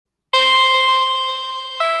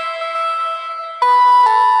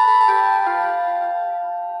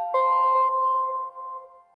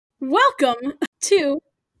Welcome to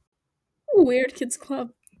Weird Kids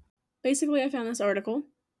Club. Basically, I found this article,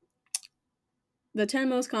 the 10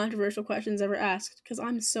 most controversial questions ever asked, because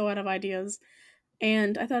I'm so out of ideas,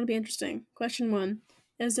 and I thought it'd be interesting. Question 1: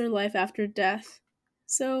 Is there life after death?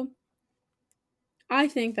 So, I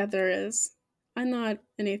think that there is. I'm not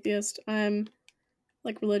an atheist. I'm,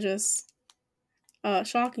 religious.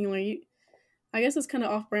 Shockingly. I guess it's kind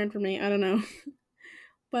of off brand for me. I don't know.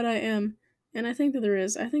 But I am. And I think that there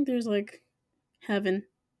is. I think there's, heaven,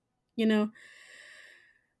 you know?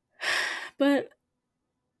 But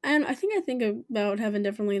And I think about heaven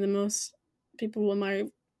differently than most people in my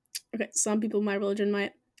some people in my religion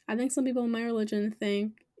might. I think some people in my religion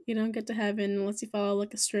think you don't get to heaven unless you follow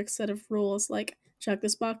a strict set of rules, like check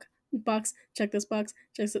this box, check this box,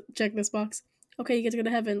 check this box. Okay, you get to go to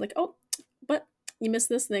heaven. Like, oh, but you missed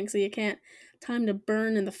this thing, so you can't. Time to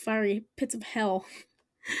burn in the fiery pits of hell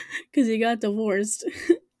because you got divorced.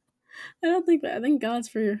 I don't think that. I think God's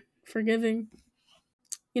for forgiving.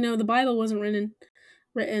 The Bible wasn't written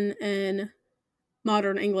in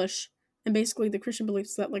modern English, and basically the Christian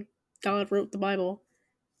beliefs that God wrote the Bible.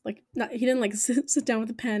 Not, he didn't sit down with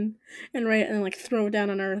a pen and write it and throw it down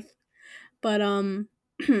on earth, but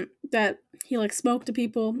that he spoke to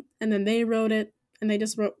people and then they wrote it and they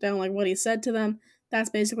just wrote down what he said to them.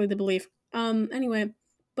 That's basically the belief. Anyway,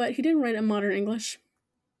 but he didn't write it in modern English.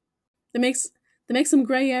 That makes some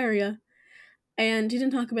gray area, and he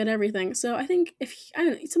didn't talk about everything. So I think I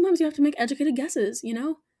don't know, sometimes you have to make educated guesses,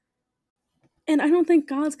 And I don't think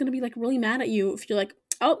God's gonna be really mad at you if you're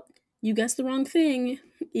oh, you guessed the wrong thing,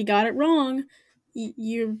 you got it wrong,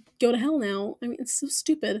 you go to hell now. I mean, it's so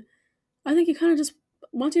stupid. I think he kind of just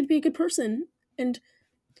wants you to be a good person and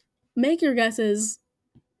make your guesses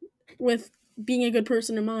with being a good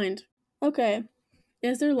person in mind. Okay,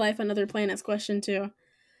 is there life on other planets? Question 2.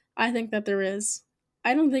 I think that there is.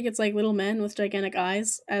 I don't think it's like little men with gigantic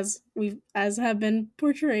eyes as have been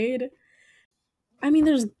portrayed. I mean,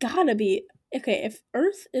 there's gotta be. Okay, if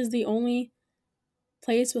Earth is the only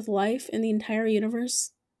place with life in the entire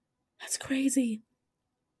universe, that's crazy.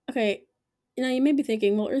 Okay, now you may be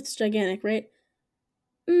thinking, well, Earth's gigantic, right?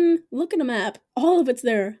 Look at a map. All of it's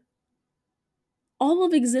there. All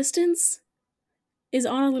of existence is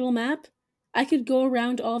on a little map. I could go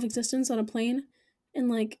around all of existence on a plane in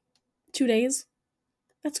 2 days.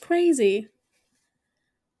 That's crazy.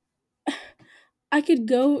 I could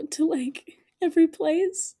go to every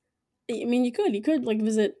place. I mean, you could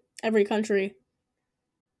visit every country.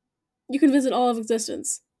 You could visit all of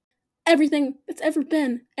existence. Everything that's ever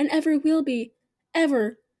been and ever will be.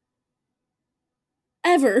 Ever.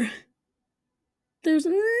 Ever. There's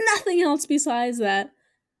nothing else besides that.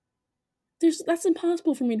 That's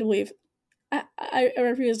impossible for me to believe. I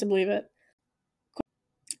refuse to believe it.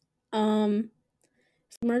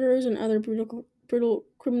 Murderers and other brutal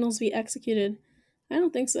criminals be executed. I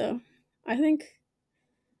don't think so. I think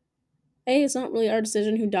it's not really our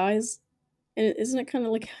decision who dies, and isn't it kind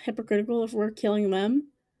of hypocritical if we're killing them?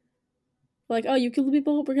 Oh, you killed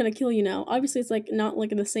people, we're gonna kill you now. Obviously, it's not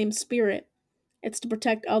in the same spirit. It's to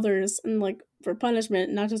protect others and for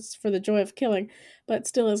punishment, not just for the joy of killing, but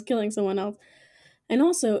still is killing someone else. And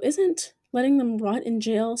also, isn't letting them rot in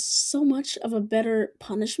jail so much of a better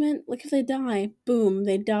punishment? If they die, boom,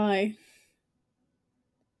 they die.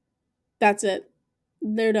 That's it.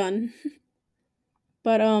 They're done.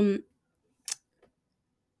 But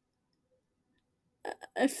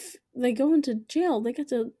if they go into jail, they get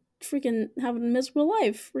to freaking have a miserable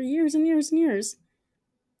life for years and years and years.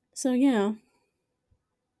 So yeah.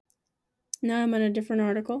 Now I'm on a different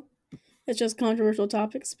article. It's just controversial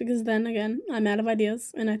topics because then again, I'm out of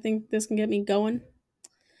ideas and I think this can get me going.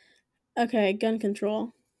 Okay, gun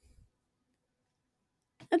control.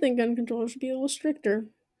 I think gun control should be a little stricter.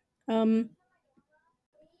 I've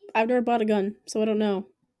never bought a gun, so I don't know.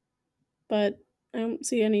 But I don't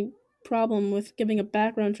see any problem with giving a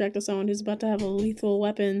background check to someone who's about to have a lethal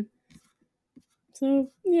weapon.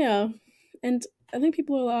 So, yeah. And I think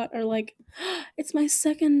people a lot are it's my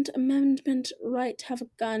Second Amendment right to have a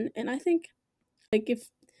gun. And I think, if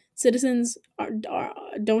citizens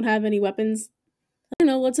don't have any weapons, I don't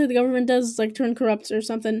know, let's say the government does, turn corrupt or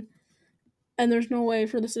something, and there's no way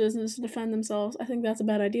for the citizens to defend themselves, I think that's a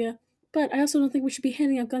bad idea. But I also don't think we should be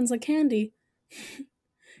handing out guns like candy.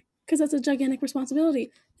 Because that's a gigantic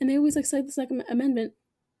responsibility. And they always cite the Second Amendment.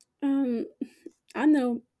 I'm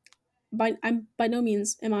by no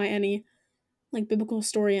means am I any biblical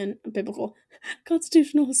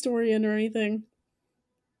constitutional historian or anything.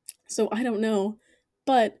 So I don't know.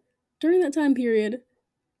 But during that time period,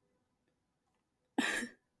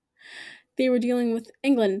 they were dealing with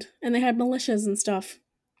England and they had militias and stuff.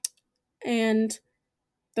 And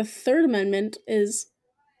the Third Amendment is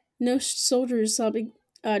no soldiers shall be,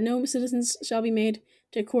 no citizens shall be made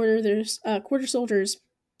to quarter soldiers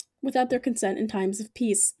without their consent in times of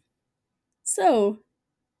peace. So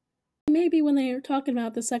maybe when they were talking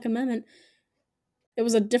about the Second Amendment, it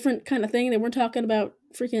was a different kind of thing. They weren't talking about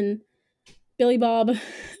freaking Billy Bob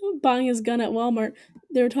buying his gun at Walmart.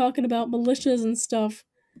 They were talking about militias and stuff.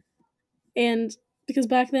 And because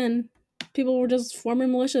back then, people were just forming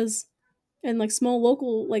militias and like small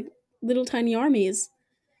local, like little tiny armies.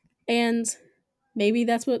 And maybe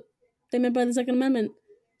that's what they meant by the Second Amendment.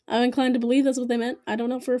 I'm inclined to believe that's what they meant. I don't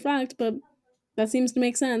know for a fact, but that seems to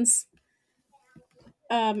make sense.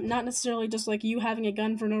 Not necessarily just like you having a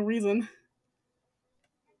gun for no reason.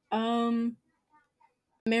 Um,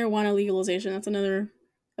 Marijuana legalization.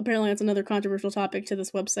 Apparently that's another controversial topic to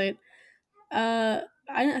this website.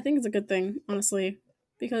 I think it's a good thing, honestly,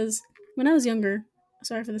 because when I was younger,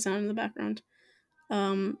 sorry for the sound in the background.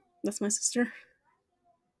 That's my sister.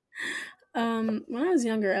 When I was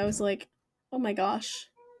younger, I was like, oh my gosh.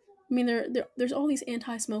 I mean, there's all these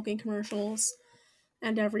anti-smoking commercials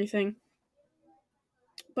and everything,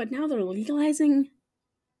 but now they're legalizing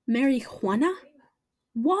marijuana.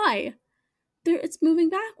 Why? It's moving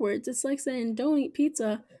backwards. It's like saying don't eat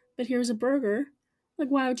pizza, but here's a burger. Like,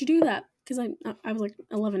 why would you do that? Because I was like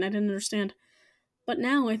 11, I didn't understand. But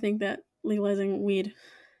now I think that legalizing weed,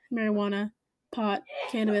 marijuana, pot,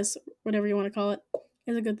 cannabis, whatever you want to call it,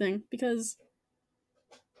 is a good thing because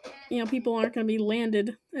people aren't going to be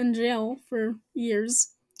landed in jail for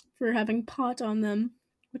years for having pot on them,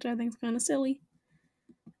 which I think is kind of silly.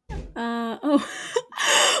 Oh,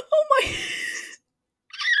 oh my,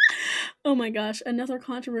 oh my gosh! Another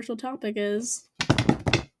controversial topic is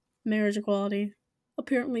marriage equality.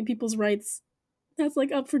 Apparently, people's rights. That's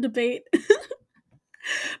like up for debate.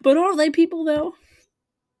 But are they people though?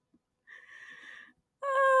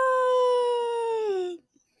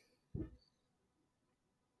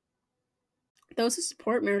 Those who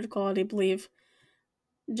support marriage equality believe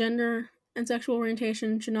gender and sexual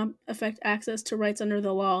orientation should not affect access to rights under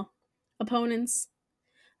the law. Opponents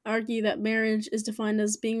argue that marriage is defined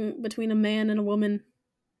as being between a man and a woman,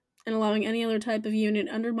 and allowing any other type of union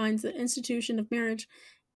undermines the institution of marriage.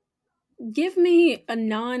 Give me a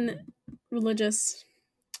non-religious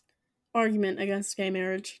argument against gay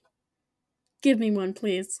marriage. Give me one,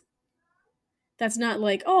 please. That's not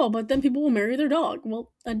like, oh, but then people will marry their dog.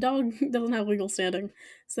 Well, a dog doesn't have legal standing.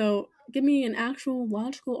 So give me an actual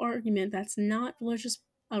logical argument that's not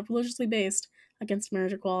religiously based against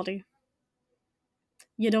marriage equality.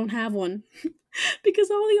 You don't have one. Because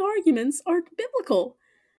all the arguments aren't biblical.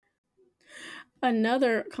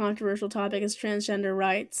 Another controversial topic is transgender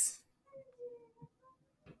rights.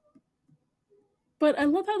 But I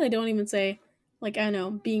love how they don't even say, like, I know,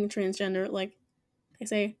 being transgender. Like, they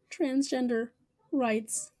say transgender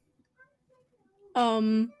rights.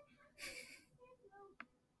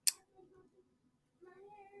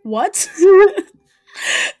 What?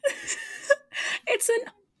 It's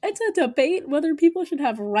a debate whether people should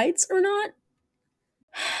have rights or not.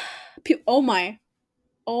 Oh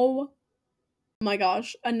my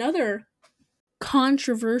gosh. Another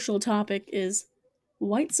controversial topic is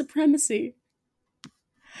white supremacy.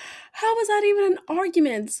 How is that even an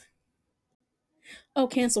argument? Oh,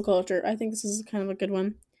 cancel culture. I think this is kind of a good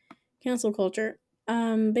one. Cancel culture.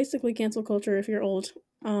 Basically cancel culture, if you're old,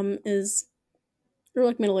 is, or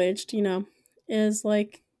like middle-aged, is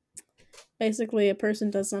like basically a person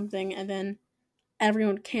does something and then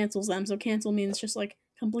everyone cancels them. So cancel means just like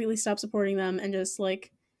completely stop supporting them and just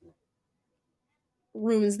like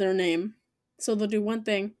ruins their name. So they'll do one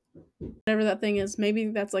thing, whatever that thing is. Maybe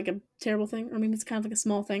that's like a terrible thing, or maybe it's kind of like a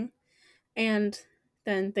small thing, and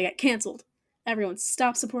then they get canceled. Everyone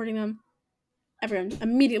stops supporting them. Everyone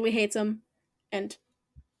immediately hates them, and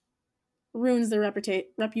ruins their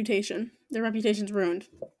reputation. Their reputation's ruined.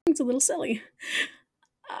 It's a little silly.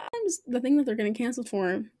 The thing that they're getting canceled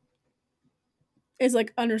for is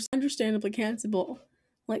like understandably cancelable,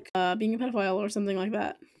 like being a pedophile or something like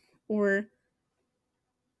that, or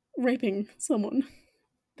raping someone.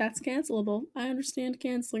 That's cancelable. I understand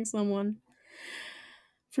canceling someone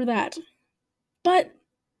for that. But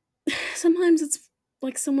sometimes it's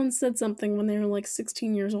like someone said something when they were like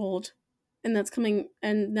 16 years old, and that's coming,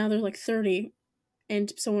 and now they're like 30,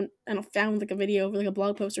 and someone, I don't know, found like a video of like a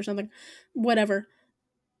blog post or something, whatever,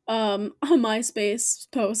 a MySpace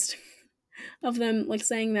post of them like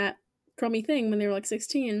saying that crummy thing when they were like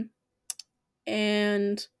 16,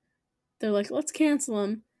 and they're like, let's cancel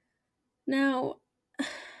them. Now,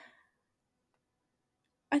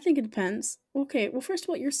 I think it depends. Okay, well, first of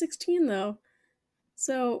all, you're 16 though.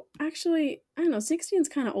 So actually, I don't know, 16 is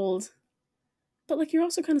kind of old, but like you're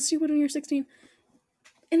also kind of stupid when you're 16.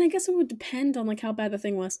 And I guess it would depend on like how bad the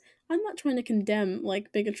thing was. I'm not trying to condemn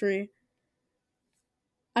like bigotry.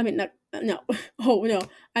 I mean, not no. Oh no,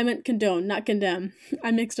 I meant condone, not condemn. I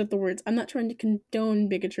mixed up the words. I'm not trying to condone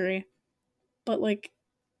bigotry, but like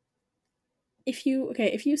if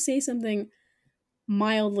you say something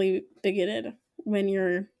mildly bigoted when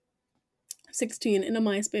you're 16 in a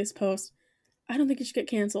MySpace post, I don't think you should get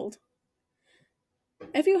canceled.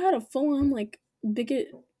 If you had a full on like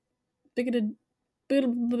bigoted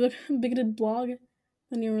bigoted blog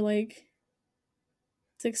when you were like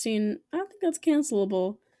 16, I don't think that's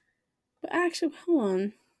cancelable. But actually, hold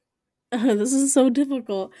on. This is so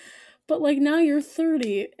difficult. But like now you're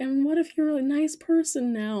 30, and what if you're a nice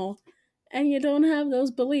person now and you don't have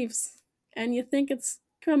those beliefs and you think it's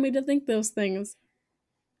crummy to think those things,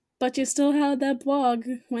 but you still had that blog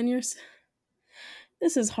when you're.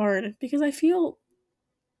 This is hard because I feel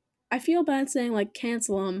bad saying like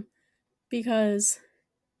cancel them because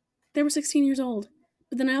they were 16 years old.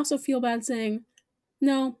 But then I also feel bad saying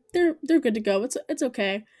no, they're good to go. It's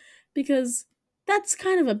okay because that's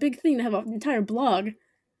kind of a big thing to have an entire blog.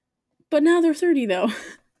 But now they're 30 though.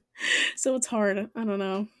 So it's hard. I don't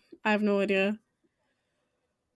know. I have no idea.